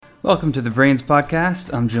Welcome to the Brains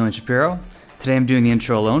Podcast. I'm Julian Shapiro. Today I'm doing the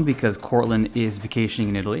intro alone because Cortland is vacationing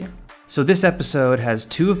in Italy. So this episode has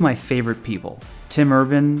two of my favorite people, Tim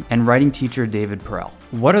Urban and writing teacher David Perell.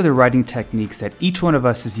 What are the writing techniques that each one of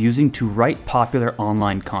us is using to write popular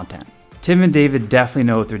online content? Tim and David definitely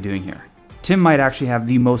know what they're doing here. Tim might actually have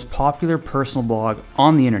the most popular personal blog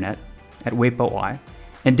on the internet at Wait But Why,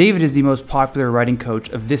 and David is the most popular writing coach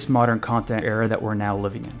of this modern content era that we're now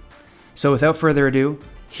living in. So without further ado,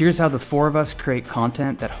 here's how the four of us create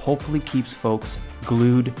content that hopefully keeps folks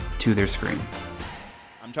glued to their screen.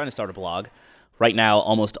 I'm trying to start a blog. Right now,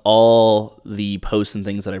 almost all the posts and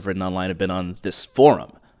things that I've written online have been on this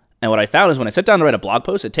forum. And what I found is when I sit down to write a blog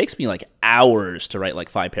post, it takes me like hours to write like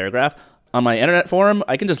 5 paragraphs. On my internet forum,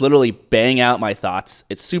 I can just literally bang out my thoughts.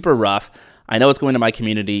 It's super rough. I know it's going to my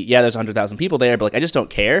community. Yeah, there's 100,000 people there, but like I just don't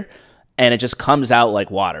care. And it just comes out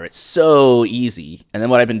like water. It's so easy. And then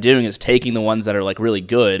what I've been doing is taking the ones that are like really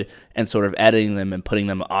good and sort of editing them and putting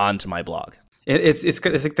them onto my blog. It's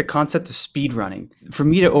like the concept of speed running. For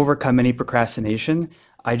me to overcome any procrastination,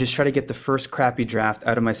 I just try to get the first crappy draft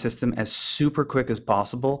out of my system as super quick as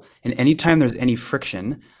possible. And anytime there's any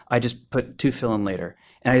friction, I just put to fill in later.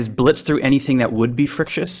 And I just blitz through anything that would be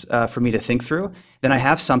frictious for me to think through. Then I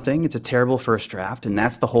have something. It's a terrible first draft. And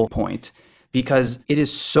that's the whole point. Because it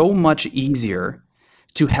is so much easier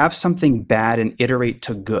to have something bad and iterate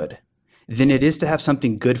to good than it is to have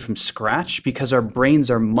something good from scratch, because our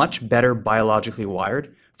brains are much better biologically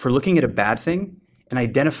wired for looking at a bad thing and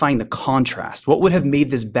identifying the contrast. What would have made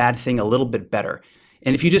this bad thing a little bit better?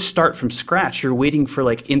 And if you just start from scratch, you're waiting for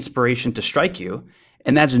like inspiration to strike you.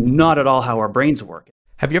 And that's not at all how our brains work.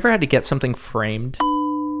 Have you ever had to get something framed?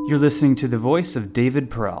 You're listening to the voice of David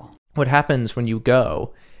Perell. What happens when you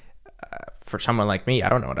go... for someone like me, I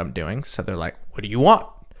don't know what I'm doing. So they're like, what do you want?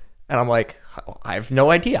 And I'm like, I have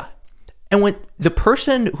no idea. And when the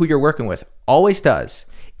person who you're working with always does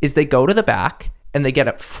is they go to the back and they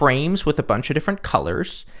get frames with a bunch of different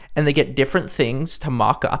colors and they get different things to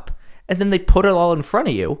mock up. And then they put it all in front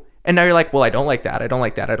of you. And now you're like, well, I don't like that. I don't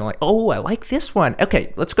like that. I don't like, oh, I like this one.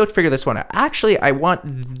 Okay, let's go figure this one out. Actually, I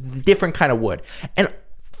want different kind of wood. And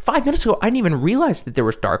 5 minutes ago, I didn't even realize that there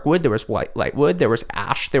was dark wood, there was light wood, there was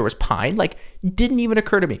ash, there was pine. Like, didn't even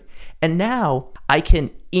occur to me. And now I can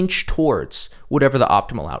inch towards whatever the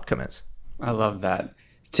optimal outcome is. I love that.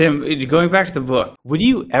 Tim, going back to the book, would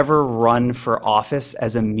you ever run for office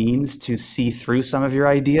as a means to see through some of your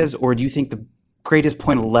ideas? Or do you think the greatest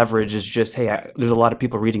point of leverage is just, hey, there's a lot of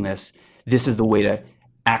people reading this. This is the way to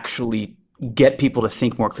actually get people to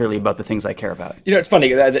think more clearly about the things I care about? You know, it's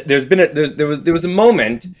funny. There was a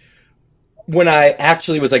moment when I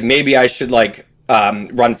actually was like, maybe I should like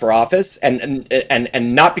run for office, and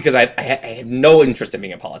not because I had no interest in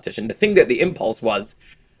being a politician. The thing that the impulse was,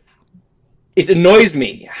 it annoys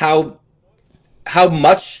me how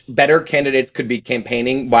much better candidates could be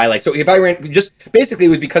campaigning by like. So if I ran, just basically it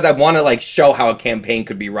was because I want to like show how a campaign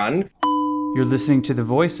could be run. You're listening to the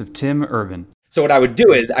voice of Tim Urban. So what I would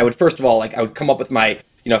do is I would, first of all, like I would come up with my,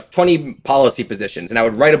 20 policy positions, and I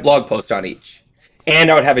would write a blog post on each. And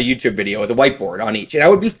I would have a YouTube video with a whiteboard on each. And I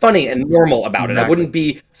would be funny and normal about it. I wouldn't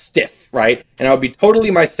be stiff, right? And I would be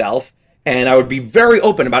totally myself. And I would be very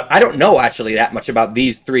open about, I don't know actually that much about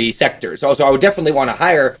these 3 sectors. Also, I would definitely want to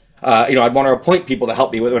hire, I'd want to appoint people to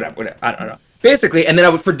help me with whatever, I don't know. Basically, and then I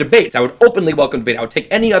would, for debates, I would openly welcome debate. I would take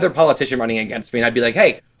any other politician running against me, and I'd be like,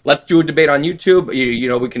 hey, let's do a debate on YouTube.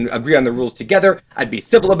 We can agree on the rules together. I'd be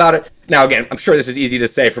civil about it. Now, again, I'm sure this is easy to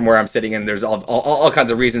say from where I'm sitting, and there's all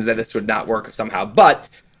kinds of reasons that this would not work somehow. But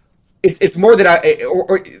it's more that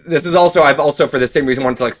this is also, I've also, for the same reason,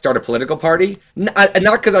 wanted to like start a political party. Not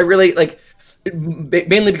because I really like,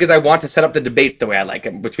 mainly because I want to set up the debates the way I like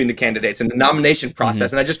them between the candidates and the nomination process.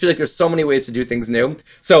 Mm-hmm. And I just feel like there's so many ways to do things new.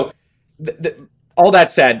 So all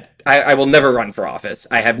that said, I will never run for office.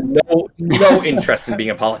 I have no interest in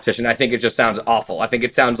being a politician. I think it just sounds awful. I think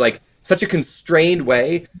it sounds like such a constrained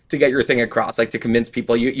way to get your thing across, like to convince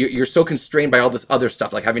people. You're so constrained by all this other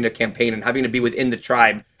stuff, like having to campaign and having to be within the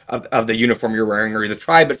tribe of the uniform you're wearing, or the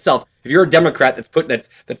tribe itself. If you're a Democrat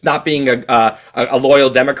that's not being a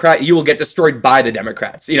loyal Democrat, you will get destroyed by the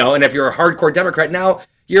Democrats. And if you're a hardcore Democrat, now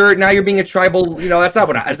you're being a tribal. That's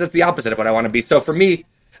not that's the opposite of what I want to be. So for me,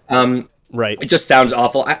 right, it just sounds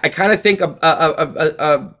awful. I kind of think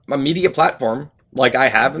a media platform like I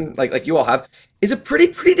have, and like you all have, is a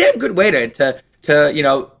pretty damn good way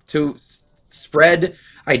to spread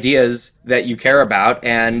ideas that you care about.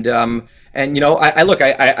 And I'm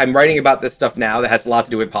writing about this stuff now that has a lot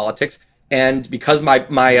to do with politics. And because my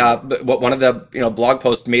one of the blog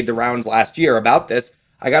posts made the rounds last year about this,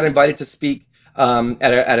 I got invited to speak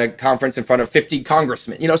at a conference in front of 50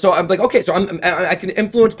 congressmen. You know, so I'm like, okay, so I can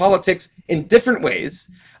influence politics in different ways.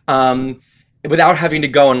 Without having to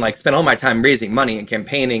go and like spend all my time raising money and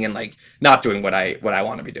campaigning and like not doing what I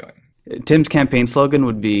want to be doing. Tim's campaign slogan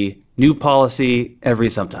would be "New policy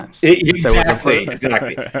every sometimes." Exactly.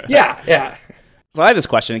 Yeah. So I have this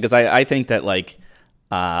question because I think that like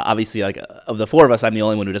obviously like of the four of us, I'm the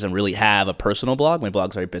only one who doesn't really have a personal blog. My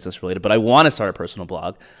blog's very business related, but I want to start a personal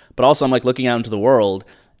blog. But also I'm like looking out into the world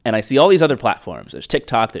and I see all these other platforms. There's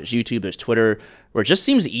TikTok, there's YouTube, there's Twitter, where it just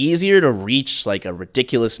seems easier to reach like a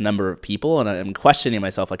ridiculous number of people. And I'm questioning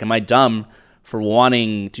myself, like, am I dumb for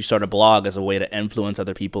wanting to start a blog as a way to influence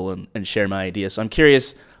other people and share my ideas? So I'm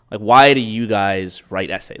curious, like, why do you guys write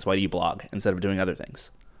essays? Why do you blog instead of doing other things?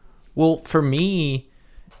 Well, for me,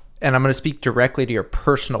 and I'm going to speak directly to your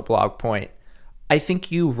personal blog point, I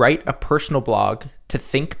think you write a personal blog to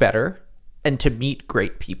think better and to meet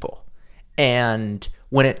great people. And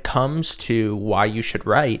when it comes to why you should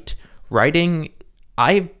writing,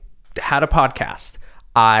 I've had a podcast.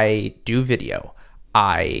 I do video.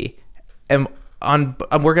 I'm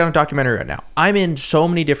working on a documentary right now. I'm in so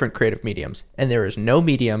many different creative mediums, and there is no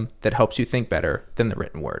medium that helps you think better than the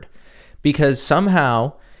written word. Because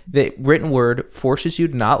somehow the written word forces you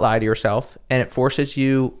to not lie to yourself, and it forces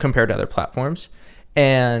you, compared to other platforms,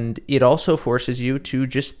 and it also forces you to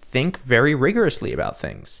just think very rigorously about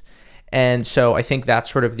things. And so I think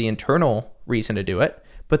that's sort of the internal reason to do it.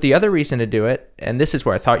 But the other reason to do it, and this is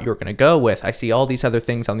where I thought you were going to go with, I see all these other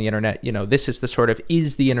things on the internet, you know, this is the sort of,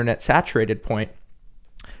 is the internet saturated point.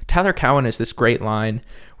 Tyler Cowen has this great line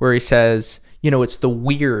where he says, you know, it's the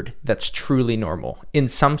weird that's truly normal. In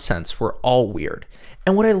some sense, we're all weird.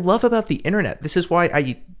 And what I love about the internet, this is why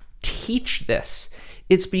I teach this,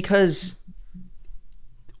 it's because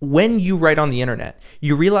when you write on the internet,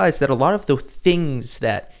 you realize that a lot of the things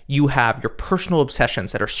that you have, your personal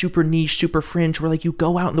obsessions that are super niche, super fringe, where like you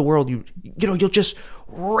go out in the world, you'll just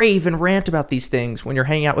rave and rant about these things. When you're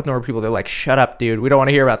hanging out with normal people, they're like, shut up, dude. We don't want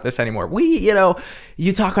to hear about this anymore.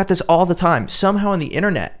 You talk about this all the time. Somehow on the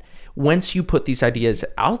internet, once you put these ideas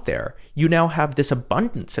out there, you now have this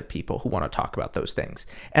abundance of people who want to talk about those things.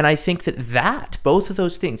 And I think that both of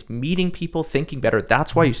those things, meeting people, thinking better,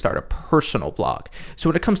 that's why you start a personal blog. So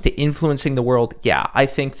when it comes to influencing the world, yeah, I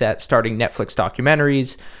think that starting Netflix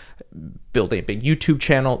documentaries, building a big YouTube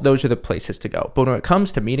channel, those are the places to go. But when it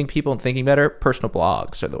comes to meeting people and thinking better, personal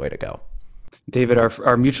blogs are the way to go. David,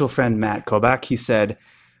 our mutual friend Matt Kobach, he said,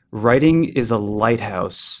 writing is a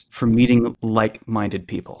lighthouse for meeting like-minded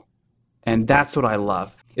people. And that's what I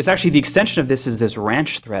love. It's actually the extension of this is this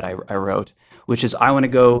ranch thread I wrote, which is I want to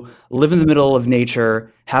go live in the middle of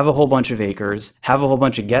nature, have a whole bunch of acres, have a whole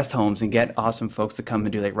bunch of guest homes, and get awesome folks to come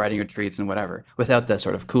and do like writing retreats and whatever, without the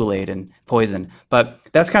sort of Kool-Aid and poison. But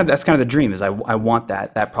that's kind of the dream. Is I want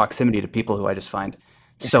that proximity to people who I just find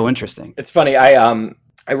so interesting. It's funny. I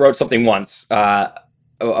wrote something once a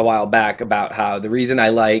while back about how the reason I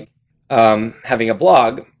like having a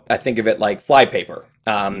blog, I think of it like flypaper.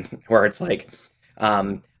 Where it's like,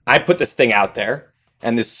 I put this thing out there,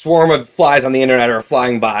 and this swarm of flies on the internet are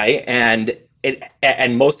flying by, and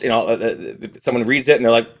most, someone reads it and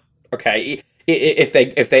they're like, okay, if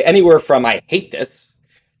they anywhere from I hate this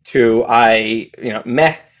to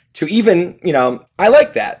meh to even I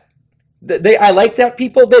like that. I like that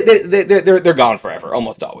people they're gone forever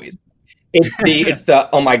almost always. It's the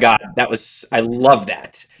oh my god, I love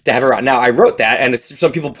that to have around. Now I wrote that, and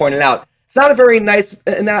some people pointed out, it's not a very nice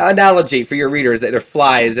analogy for your readers that they're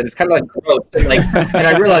flies, and it's kind of like gross. And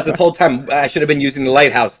I realized this whole time I should have been using the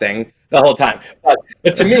lighthouse thing the whole time. But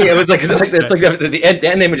to me, it was like the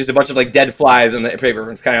end image is a bunch of like dead flies in the paper.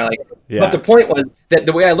 It's kind of like. Yeah. But the point was that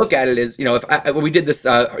the way I look at it is, if we did this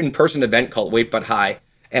in-person event called Wait But High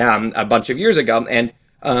a bunch of years ago, and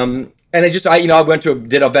I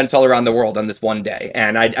did events all around the world on this one day,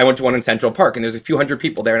 and I went to one in Central Park, and there's a few hundred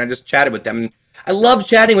people there, and I just chatted with them. And I love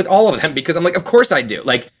chatting with all of them because I'm like, of course I do.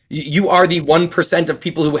 Like, you are the 1% of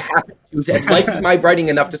people who happen to like my writing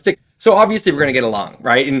enough to stick. So obviously we're going to get along,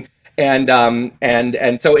 right? And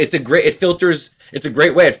so it's a great way.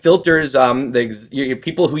 It filters the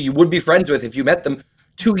people who you would be friends with if you met them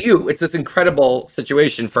to you. It's this incredible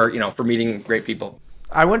situation for meeting great people.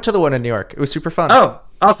 I went to the one in New York. It was super fun. Oh,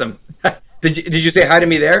 awesome. Did you say hi to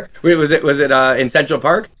me there? Was it in Central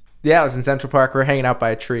Park? Yeah, it was in Central Park. We're hanging out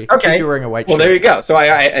by a tree. Okay. I think you were wearing a white shirt. Well, there you go. So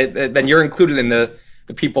I then you're included in the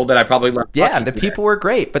people that I probably love. Yeah, the people were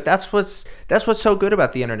great, but that's what's so good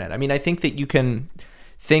about the internet. I mean, I think that you can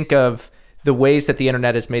think of the ways that the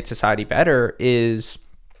internet has made society better is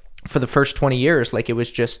for the first 20 years, like, it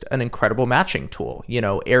was just an incredible matching tool. You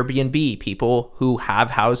know, Airbnb, people who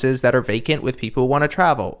have houses that are vacant with people who want to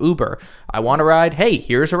travel. Uber, I want a ride. Hey,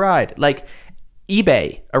 here's a ride. Like,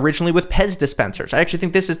 eBay, originally with Pez dispensers. I actually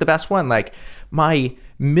think this is the best one. Like, my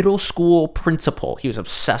middle school principal, he was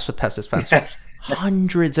obsessed with Pez dispensers.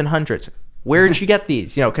 Hundreds and hundreds. Where did you get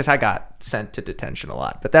these? You know, because I got sent to detention a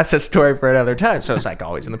lot, but that's a story for another time. So it's like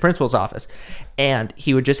always in the principal's office. And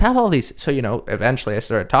he would just have all these. So, you know, eventually I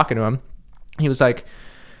started talking to him. He was like,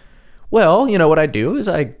 well, you know, what I do is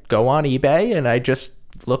I go on eBay and I just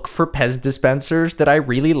look for Pez dispensers that I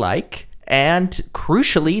really like. And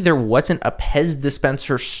crucially, there wasn't a Pez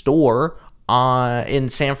dispenser store in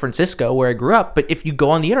San Francisco where I grew up. But if you go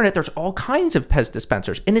on the internet, there's all kinds of Pez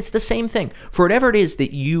dispensers. And it's the same thing. For whatever it is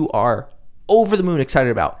that you are over the moon excited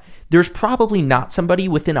about, there's probably not somebody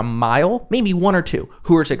within a mile, maybe one or two,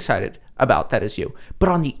 who are as excited about that as you. But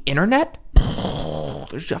on the internet,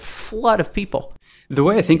 there's a flood of people. The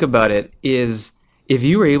way I think about it is, if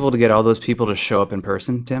you were able to get all those people to show up in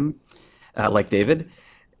person, Tim, like David,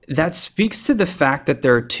 that speaks to the fact that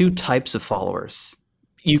there are two types of followers.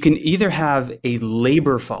 You can either have a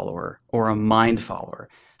labor follower or a mind follower.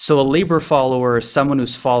 So a labor follower is someone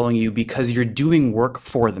who's following you because you're doing work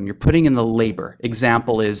for them. You're putting in the labor.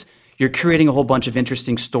 Example is, you're creating a whole bunch of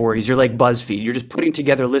interesting stories. You're like BuzzFeed. You're just putting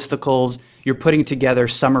together listicles. You're putting together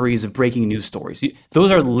summaries of breaking news stories. Those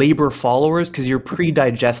are labor followers because you're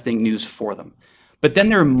pre-digesting news for them. But then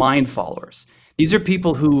there are mind followers. These are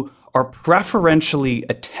people who are preferentially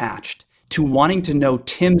attached to wanting to know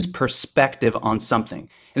Tim's perspective on something.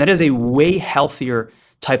 And that is a way healthier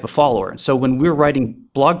type of follower. And so when we're writing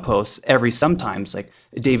blog posts sometimes, like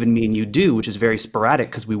David, me, and you do, which is very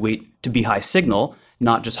sporadic because we wait to be high signal,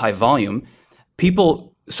 not just high volume,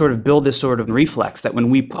 people sort of build this sort of reflex that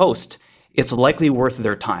when we post, it's likely worth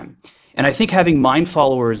their time. And I think having mind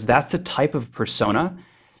followers, that's the type of persona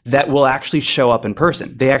that will actually show up in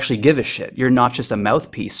person. They actually give a shit. You're not just a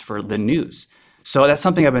mouthpiece for the news. So that's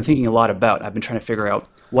something I've been thinking a lot about. I've been trying to figure out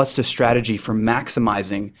what's the strategy for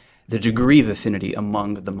maximizing the degree of affinity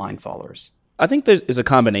among the mind followers. I think there's a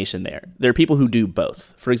combination there. There are people who do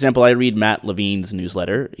both. For example, I read Matt Levine's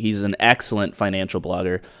newsletter. He's an excellent financial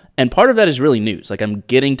blogger. And part of that is really news. Like, I'm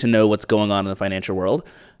getting to know what's going on in the financial world.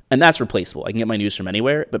 And that's replaceable. I can get my news from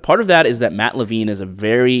anywhere. But part of that is that Matt Levine is a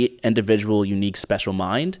very individual, unique, special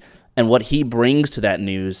mind. And what he brings to that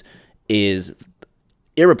news is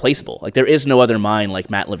irreplaceable. Like, there is no other mind like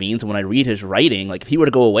Matt Levine's. And when I read his writing, like, if he were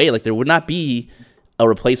to go away, like, there would not be a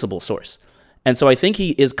replaceable source. And so I think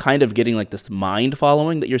he is kind of getting like this mind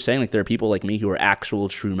following that you're saying. Like, there are people like me who are actual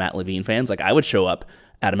true Matt Levine fans. Like, I would show up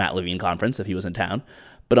at a Matt Levine conference if he was in town.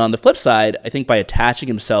 But on the flip side, I think by attaching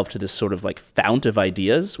himself to this sort of like fount of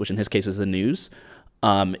ideas, which in his case is the news,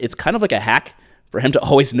 it's kind of like a hack for him to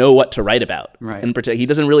always know what to write about. Right. And he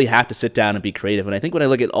doesn't really have to sit down and be creative. And I think when I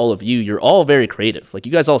look at all of you, you're all very creative. Like,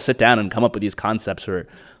 you guys all sit down and come up with these concepts where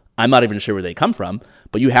I'm not even sure where they come from,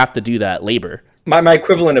 but you have to do that labor. My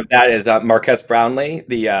equivalent of that is Marques Brownlee,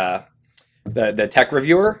 the tech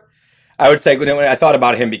reviewer. I would say when I thought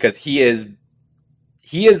about him, because he is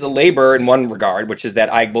a labor in one regard, which is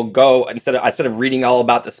that I will go instead of reading all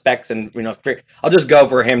about the specs and I'll just go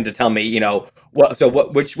for him to tell me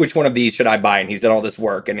which one of these should I buy, and he's done all this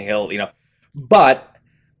work and he'll but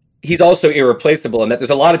he's also irreplaceable in that there's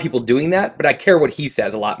a lot of people doing that, but I care what he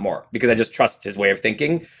says a lot more because I just trust his way of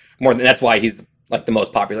thinking more than that's why he's like the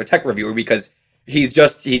most popular tech reviewer, because he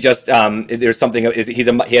there's something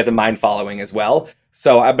he has a mind following as well.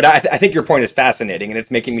 So but I think your point is fascinating, and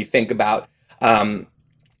it's making me think about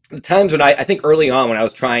the times when I think early on when I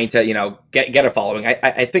was trying to get a following,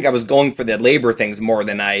 I think I was going for the labor things more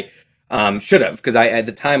than I should have, because at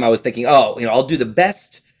the time I was thinking, I'll do the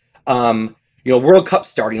best World Cup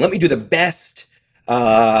starting, let me do the best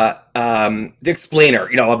the explainer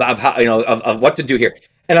about how of what to do here,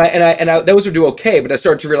 and I those would do okay, but I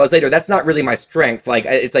started to realize later that's not really my strength. Like,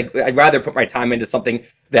 it's like I'd rather put my time into something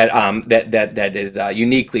that is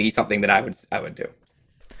uniquely something that I would do.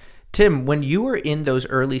 Tim, when you were in those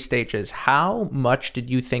early stages, how much did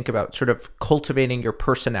you think about sort of cultivating your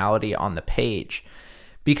personality on the page?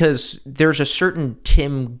 Because there's a certain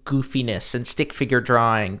Tim goofiness and stick figure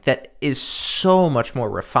drawing that is so much more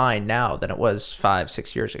refined now than it was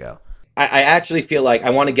 5-6 years ago. I actually feel like I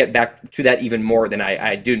want to get back to that even more than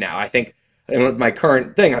I do now. I think with my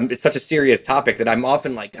current thing, it's such a serious topic that I'm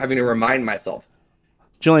often like having to remind myself.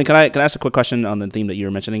 Julian, can I ask a quick question on the theme that you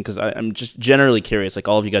were mentioning? Because I'm just generally curious. Like,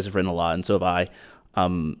 all of you guys have written a lot, and so have I.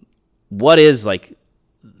 What is like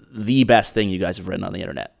the best thing you guys have written on the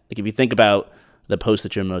internet? Like, if you think about the post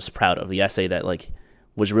that you're most proud of, the essay that like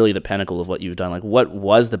was really the pinnacle of what you've done? Like, what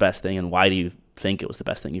was the best thing, and why do you think it was the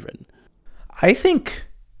best thing you've written? I think,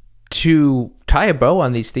 to tie a bow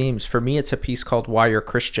on these themes, for me, it's a piece called Why You're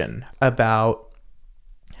Christian, about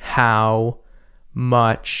how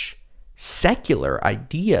much secular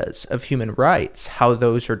ideas of human rights, how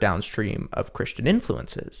those are downstream of Christian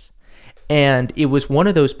influences. And it was one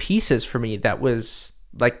of those pieces for me that was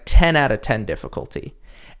like 10 out of 10 difficulty.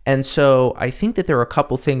 And so I think that there are a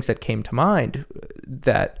couple things that came to mind,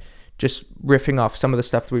 that just riffing off some of the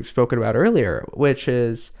stuff that we've spoken about earlier, which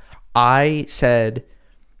is I said,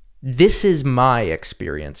 this is my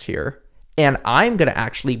experience here, and I'm going to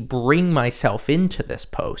actually bring myself into this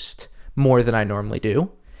post more than I normally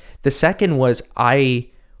do. The second was I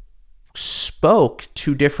spoke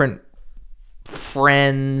to different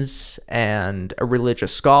friends and a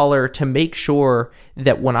religious scholar to make sure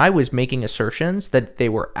that when I was making assertions, that they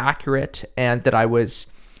were accurate and that I was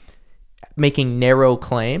making narrow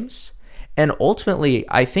claims. And ultimately,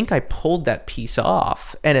 I think I pulled that piece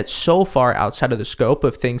off, and it's so far outside of the scope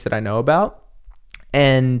of things that I know about.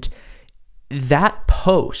 And that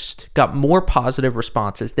post got more positive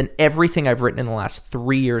responses than everything I've written in the last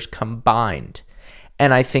 3 years combined.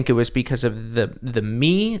 And I think it was because of the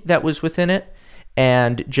me that was within it,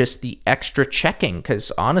 and just the extra checking,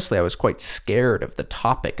 because honestly, I was quite scared of the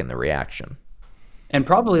topic and the reaction. And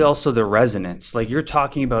probably also the resonance. Like, you're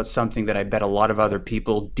talking about something that I bet a lot of other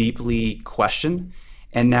people deeply question,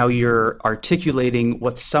 and now you're articulating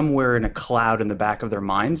what's somewhere in a cloud in the back of their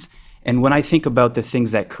minds. And when I think about the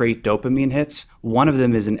things that create dopamine hits, one of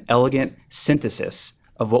them is an elegant synthesis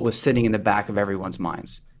of what was sitting in the back of everyone's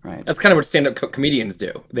minds, right? That's kind of what stand-up comedians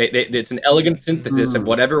do. It's an elegant synthesis of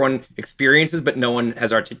what everyone experiences, but no one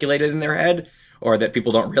has articulated in their head, or that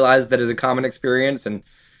people don't realize that is a common experience. And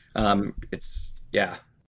yeah.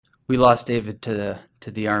 We lost David to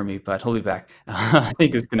the army, but he'll be back. I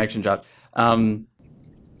think his connection dropped.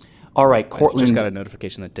 All right, Cortland. I just got a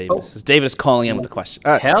notification that David is calling in with a question.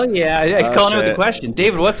 Hell yeah, calling in with a question.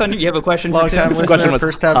 David, what's on you? You have a question for Tim? Long-time listener,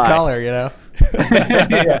 first-time caller, you know?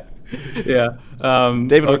 Yeah.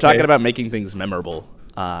 David, we're talking about making things memorable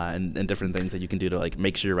and different things that you can do to like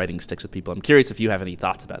make sure your writing sticks with people. I'm curious if you have any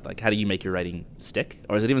thoughts about, like, how do you make your writing stick?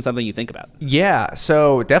 Or is it even something you think about? Yeah,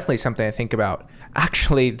 so definitely something I think about.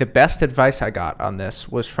 Actually, the best advice I got on this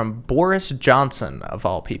was from Boris Johnson, of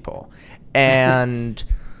all people. And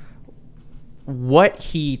what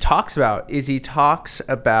he talks about is he talks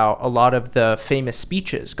about a lot of the famous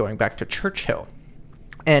speeches going back to Churchill.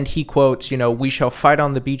 And he quotes, we shall fight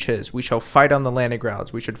on the beaches, we shall fight on the landing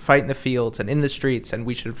grounds, we should fight in the fields and in the streets, and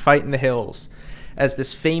we should fight in the hills, as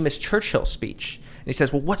this famous Churchill speech. And he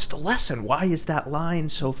says, well, what's the lesson? Why is that line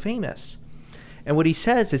so famous? And what he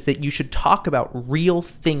says is that you should talk about real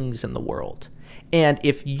things in the world. And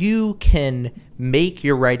if you can make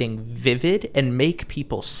your writing vivid and make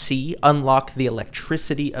people see, unlock the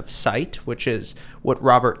electricity of sight, which is what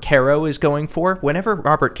Robert Caro is going for. Whenever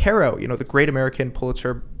Robert Caro, the great American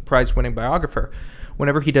Pulitzer Prize-winning biographer,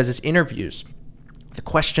 whenever he does his interviews, the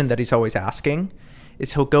question that he's always asking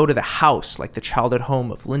is he'll go to the house, like the childhood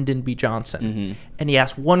home of Lyndon B. Johnson, and he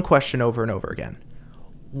asks one question over and over again.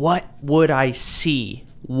 What would I see?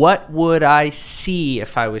 What would I see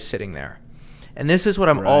if I was sitting there? And this is what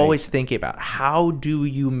I'm always thinking about. How do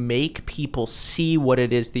you make people see what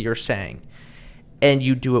it is that you're saying? And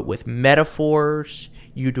you do it with metaphors,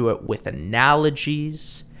 you do it with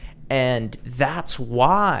analogies, and that's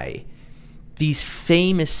why these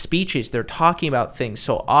famous speeches, they're talking about things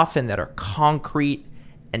so often that are concrete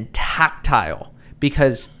and tactile,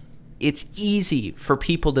 because it's easy for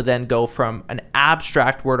people to then go from an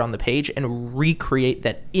abstract word on the page and recreate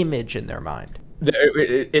that image in their mind.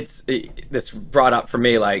 This brought up for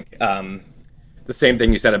me like the same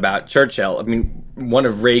thing you said about Churchill. I mean, one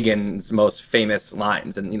of Reagan's most famous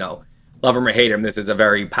lines, and love him or hate him, this is a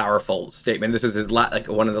very powerful statement. This is his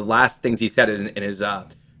one of the last things he said in his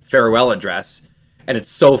farewell address, and it's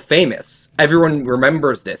so famous. Everyone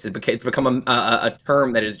remembers this. It's become a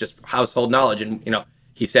term that is just household knowledge. And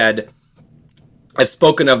he said, "I've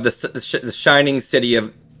spoken of the shining city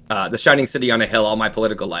of the shining city on a hill all my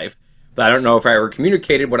political life. But I don't know if I ever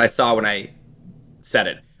communicated what I saw when I said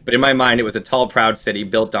it. But in my mind, it was a tall, proud city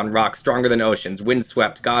built on rocks stronger than oceans,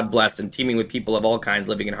 windswept, God-blessed, and teeming with people of all kinds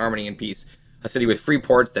living in harmony and peace. A city with free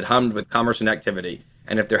ports that hummed with commerce and activity.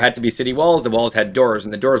 And if there had to be city walls, the walls had doors,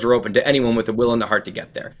 and the doors were open to anyone with the will and the heart to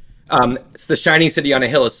get there." It's the shining city on a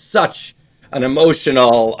hill is such an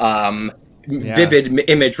emotional, vivid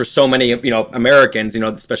image for so many, Americans,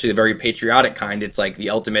 especially the very patriotic kind. It's like the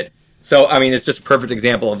ultimate. So, I mean, it's just a perfect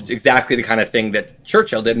example of exactly the kind of thing that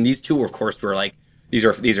Churchill did. And these two, of course, were like these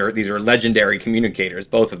are legendary communicators,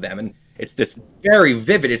 both of them, and it's this very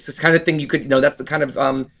vivid. It's this kind of thing you could, that's the kind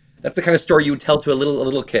of story you would tell to a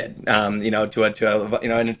little kid, and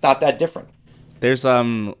it's not that different. There's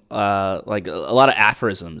like a lot of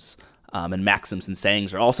aphorisms and maxims and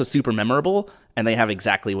sayings are also super memorable, and they have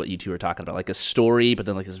exactly what you two are talking about, like a story, but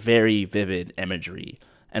then like this very vivid imagery.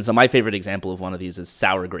 And so my favorite example of one of these is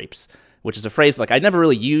sour grapes, which is a phrase like I never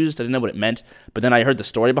really used. I didn't know what it meant, but then I heard the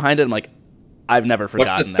story behind it. I'm like, I've never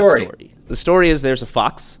forgotten that story. The story is there's a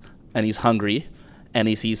fox, and he's hungry, and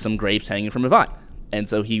he sees some grapes hanging from a vine. And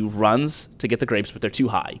so he runs to get the grapes, but they're too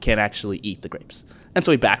high. He can't actually eat the grapes. And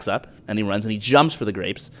so he backs up, and he runs, and he jumps for the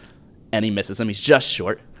grapes, and he misses them. He's just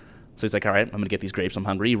short. So he's like, all right, I'm going to get these grapes. I'm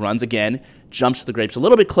hungry. He runs again, jumps for the grapes a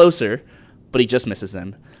little bit closer, but he just misses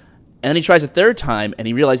them. And then he tries a third time, and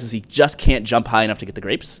he realizes he just can't jump high enough to get the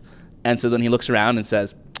grapes. And so then he looks around and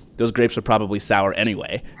says, those grapes are probably sour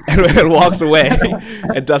anyway, and walks away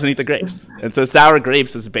and doesn't eat the grapes. And so sour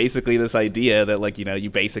grapes is basically this idea that, like,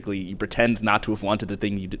 you pretend not to have wanted the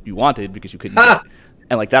thing you wanted because you couldn't get it.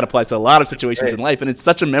 And like that applies to a lot of situations in life. And it's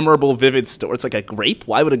such a memorable, vivid story. It's like a grape.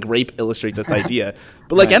 Why would a grape illustrate this idea?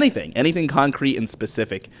 But like anything concrete and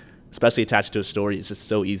specific, especially attached to a story, is just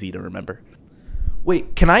so easy to remember.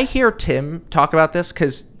 Wait, can I hear Tim talk about this?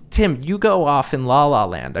 Because Tim, you go off in La La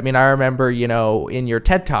Land. I mean, I remember, in your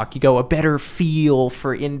TED Talk, you go, a better feel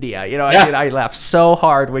for India. I laughed so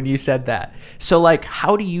hard when you said that. So like,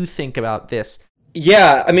 how do you think about this?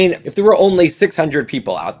 Yeah, I mean, if there were only 600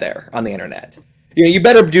 people out there on the internet, you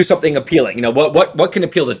better do something appealing. What can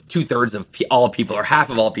appeal to 2/3 of all people or half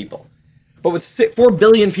of all people? But with 4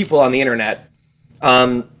 billion people on the internet,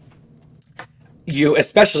 you,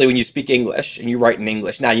 especially when you speak English and you write in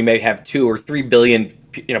English, now you may have 2 or 3 billion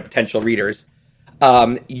potential readers.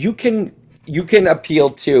 You can appeal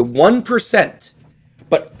to 1%,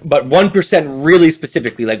 but 1% really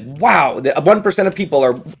specifically. Like, wow, 1% of people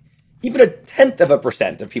are even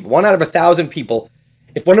 0.1% of people. 1 out of 1,000 people.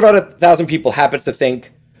 If 1 out of 1,000 people happens to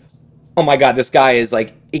think, oh my God, this guy is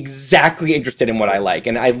like exactly interested in what I like,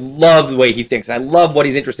 and I love the way he thinks, and I love what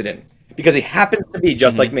he's interested in, because he happens to be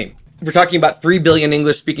just like me. If we're talking about 3 billion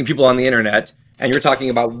English-speaking people on the internet, and you're talking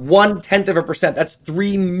about 0.1%, that's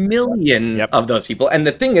 3 million of those people. And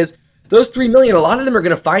the thing is, those 3 million, a lot of them are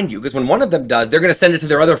going to find you, because when one of them does, they're going to send it to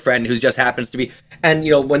their other friend who just happens to be, and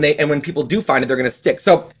when people do find it, they're going to stick.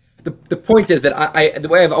 So the point is that the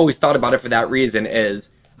way I've always thought about it for that reason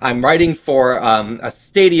is I'm writing for a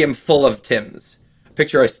stadium full of Tims.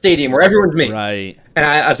 Picture a stadium where everyone's me. Right. And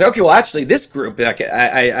I said, okay, well, actually, this group,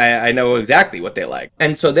 I know exactly what they like.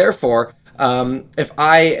 And so therefore, if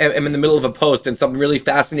I am in the middle of a post and some really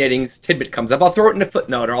fascinating tidbit comes up, I'll throw it in a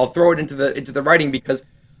footnote, or I'll throw it into the writing, because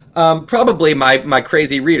probably my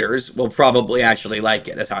crazy readers will probably actually like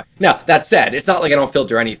it. Now, that said, it's not like I don't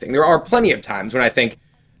filter anything. There are plenty of times when I think,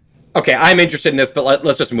 okay, I'm interested in this, but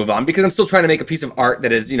let's just move on, because I'm still trying to make a piece of art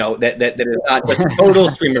that is, that is not just a total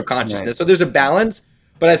stream of consciousness. Right. So there's a balance,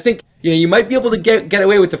 but I think, you might be able to get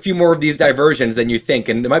away with a few more of these diversions than you think,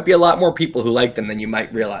 and there might be a lot more people who like them than you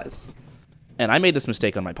might realize. And I made this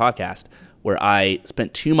mistake on my podcast where I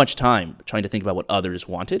spent too much time trying to think about what others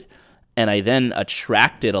wanted, and I then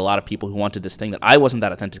attracted a lot of people who wanted this thing that I wasn't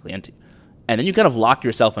that authentically into. And then you kind of lock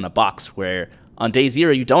yourself in a box where on day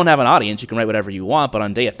 0, you don't have an audience. You can write whatever you want, but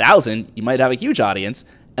on day 1,000, you might have a huge audience.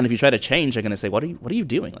 And if you try to change, they're going to say, what are you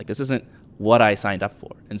doing? Like, this isn't what I signed up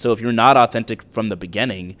for. And so if you're not authentic from the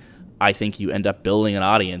beginning, I think you end up building an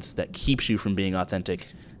audience that keeps you from being authentic.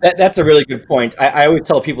 That's a really good point. I always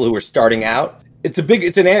tell people who are starting out, it's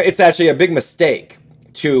actually a big mistake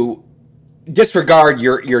to disregard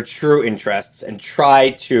your true interests and try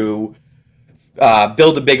to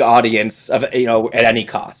build a big audience of at any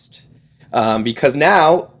cost. Because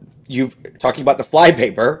now talking about the fly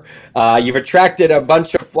paper, you've attracted a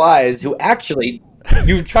bunch of flies who actually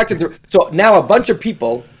so now a bunch of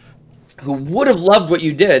people who would have loved what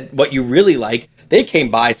you did, what you really like, they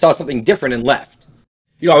came by, saw something different, and left.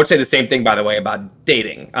 I would say the same thing, by the way, about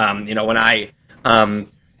dating. When I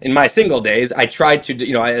in my single days, I tried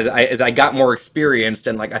to, as I got more experienced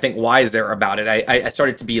and I think wiser about it, I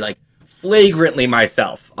started to be flagrantly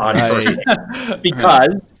myself on first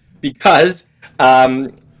dates. Because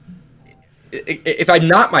if I'm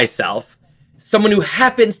not myself, someone who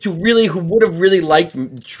would have really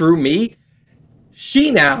liked true me,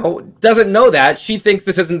 she now doesn't know that. She thinks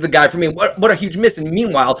this isn't the guy for me. What a huge miss. And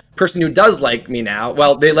meanwhile, person who does like me now,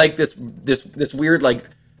 well, they like this weird,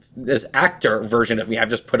 this actor version of me I've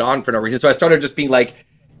just put on for no reason. So I started just being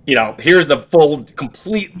here's the full,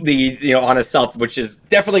 completely, honest self, which is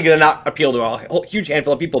definitely going to not appeal to a whole huge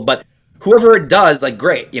handful of people. But whoever it does, like,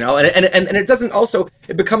 great, you know, and it doesn't also,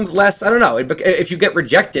 it becomes less, I don't know, if you get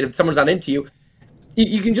rejected, if someone's not into you,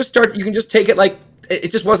 you can just take it like, it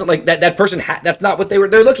just wasn't like that person that's not what they're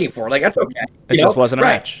looking for. Like, that's okay. It just wasn't a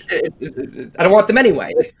match. I don't want them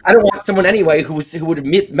anyway. I don't want someone anyway who would have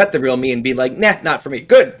met the real me and be like, nah, not for me.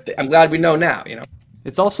 Good. I'm glad we know now, you know.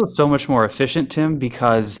 It's also so much more efficient, Tim,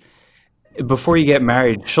 because before you get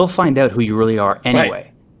married, she'll find out who you really are anyway.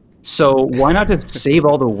 Right. So why not just save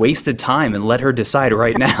all the wasted time and let her decide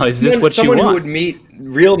right now? Is this what you want? Someone who would meet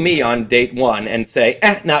real me on date one and say,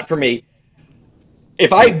 not for me.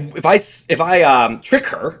 If I trick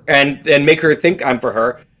her and make her think I'm for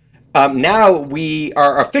her, now we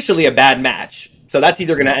are officially a bad match. So that's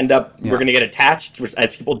either going to end up, we're going to get attached,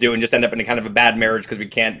 as people do, and just end up in a kind of a bad marriage because we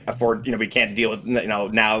can't afford, we can't deal with, now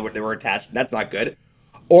that we're attached. That's not good.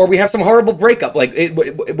 Or we have some horrible breakup. Like,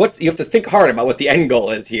 you have to think hard about what the end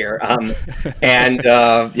goal is here.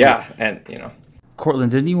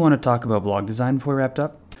 Courtland, didn't you want to talk about blog design before we wrapped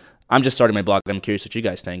up? I'm just starting my blog. I'm curious what you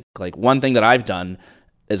guys think. Like, one thing that I've done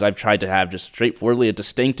is I've tried to have just straightforwardly a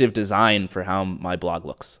distinctive design for how my blog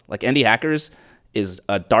looks. Like, Indie Hackers is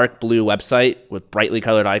a dark blue website with brightly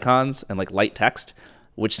colored icons and like light text,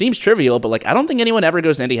 which seems trivial, but like I don't think anyone ever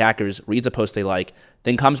goes to Indie Hackers, reads a post they like,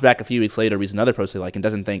 then comes back a few weeks later, reads another post they like, and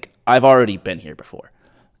doesn't think, I've already been here before.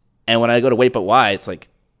 And when I go to Wait But Why, it's like,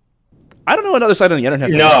 I don't know another site on the internet.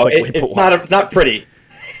 No, it's not pretty.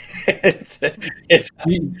 it's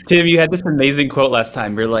Tim, you had this amazing quote last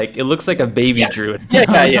time. You're like, it looks like a baby drew it.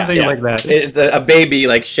 Something like that. It's a baby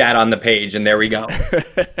like shat on the page, and there we go.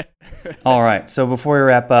 All right. So before we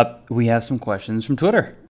wrap up, we have some questions from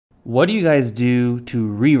Twitter. What do you guys do to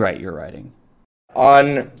rewrite your writing?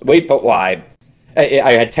 On Wait But Why,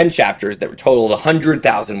 I had 10 chapters that were totaled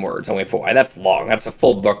 100,000 words on Wait But Why. That's long. That's a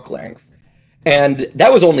full book length. And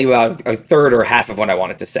that was only about a third or half of what I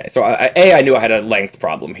wanted to say. So I knew I had a length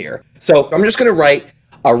problem here. So I'm just going to write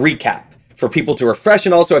a recap for people to refresh.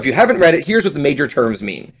 And also, if you haven't read it, here's what the major terms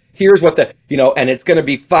mean. Here's what and it's going to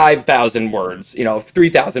be 5,000 words,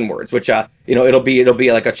 3,000 words, which, it'll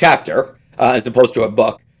be like a chapter as opposed to a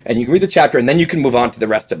book. And you can read the chapter and then you can move on to the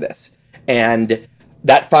rest of this. And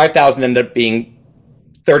that 5,000 ended up being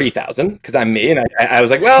 30,000 because I'm me, and I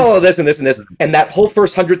was like, well, this and this and this, and that whole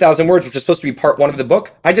first 100,000 words, which is supposed to be part one of the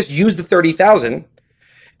book, I just used the 30,000,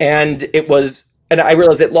 and I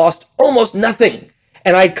realized it lost almost nothing,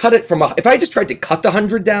 and I cut it from if I just tried to cut the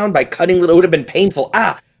 100 down by cutting it would have been painful.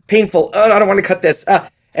 Painful. I don't want to cut this.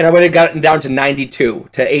 And I would have gotten down to 92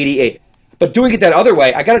 to 88. But doing it that other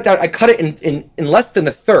way, I got it down. I cut it in less than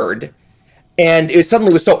a third. And it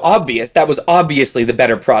suddenly was so obvious that was obviously the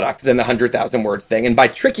better product than the 100,000 words thing. And by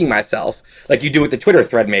tricking myself, like you do with the Twitter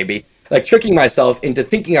thread maybe, like tricking myself into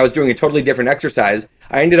thinking I was doing a totally different exercise,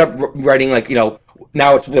 I ended up writing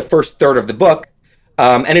now it's the first third of the book.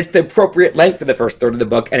 And it's the appropriate length of the first third of the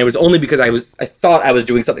book. And it was only because I thought I was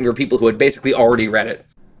doing something for people who had basically already read it.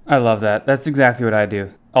 I love that. That's exactly what I do.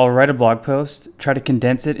 I'll write a blog post, try to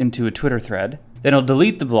condense it into a Twitter thread, then I'll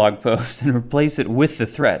delete the blog post and replace it with the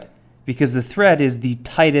thread. Because the thread is the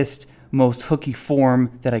tightest, most hooky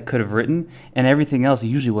form that I could have written, and everything else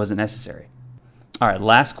usually wasn't necessary. All right,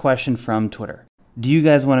 last question from Twitter. Do you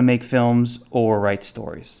guys want to make films or write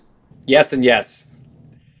stories? Yes and yes.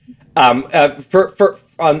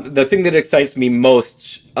 The thing that excites me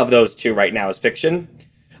most of those two right now is fiction.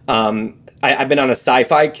 I've been on a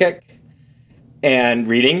sci-fi kick and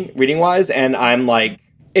reading-wise, and I'm like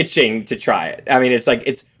itching to try it. I mean,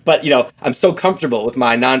 but I'm so comfortable with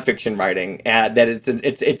my nonfiction writing that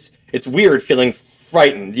it's weird feeling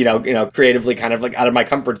frightened, creatively kind of like out of my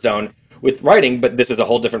comfort zone with writing, but this is a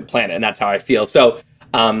whole different planet, and that's how I feel. So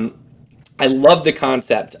I love the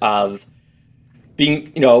concept of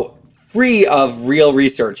being, free of real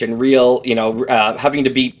research and real, having to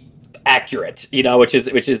be accurate, which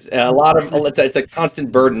is a lot of, it's a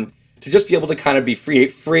constant burden to just be able to kind of be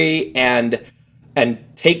free and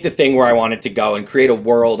take the thing where I want it to go and create a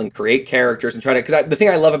world and create characters and try to, because the thing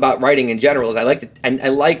I love about writing in general is I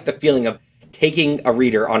like the feeling of taking a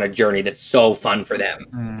reader on a journey that's so fun for them.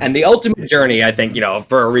 And the ultimate journey, I think,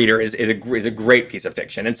 for a reader is a great piece of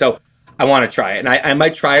fiction. And so I want to try it. And I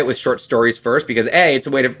might try it with short stories first because it's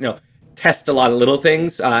a way to, test a lot of little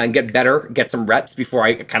things and get better, get some reps before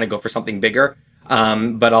I kind of go for something bigger.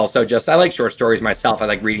 But also I like short stories myself. I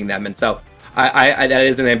like reading them. And so I that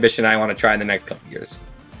is an ambition I want to try in the next couple of years.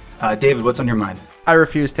 David, what's on your mind? I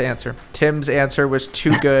refuse to answer. Tim's answer was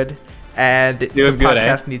too good, and it was the good,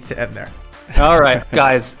 podcast needs to end there. All right,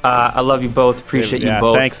 guys. I love you both. Appreciate you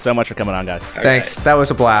both. Thanks so much for coming on, guys. Thanks. That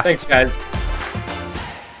was a blast. Thanks, guys.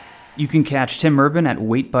 You can catch Tim Urban at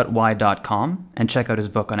waitbutwhy.com and check out his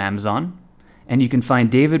book on Amazon. And you can find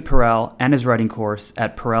David Perell and his writing course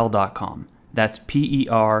at perell.com. That's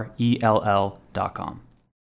Perell.com.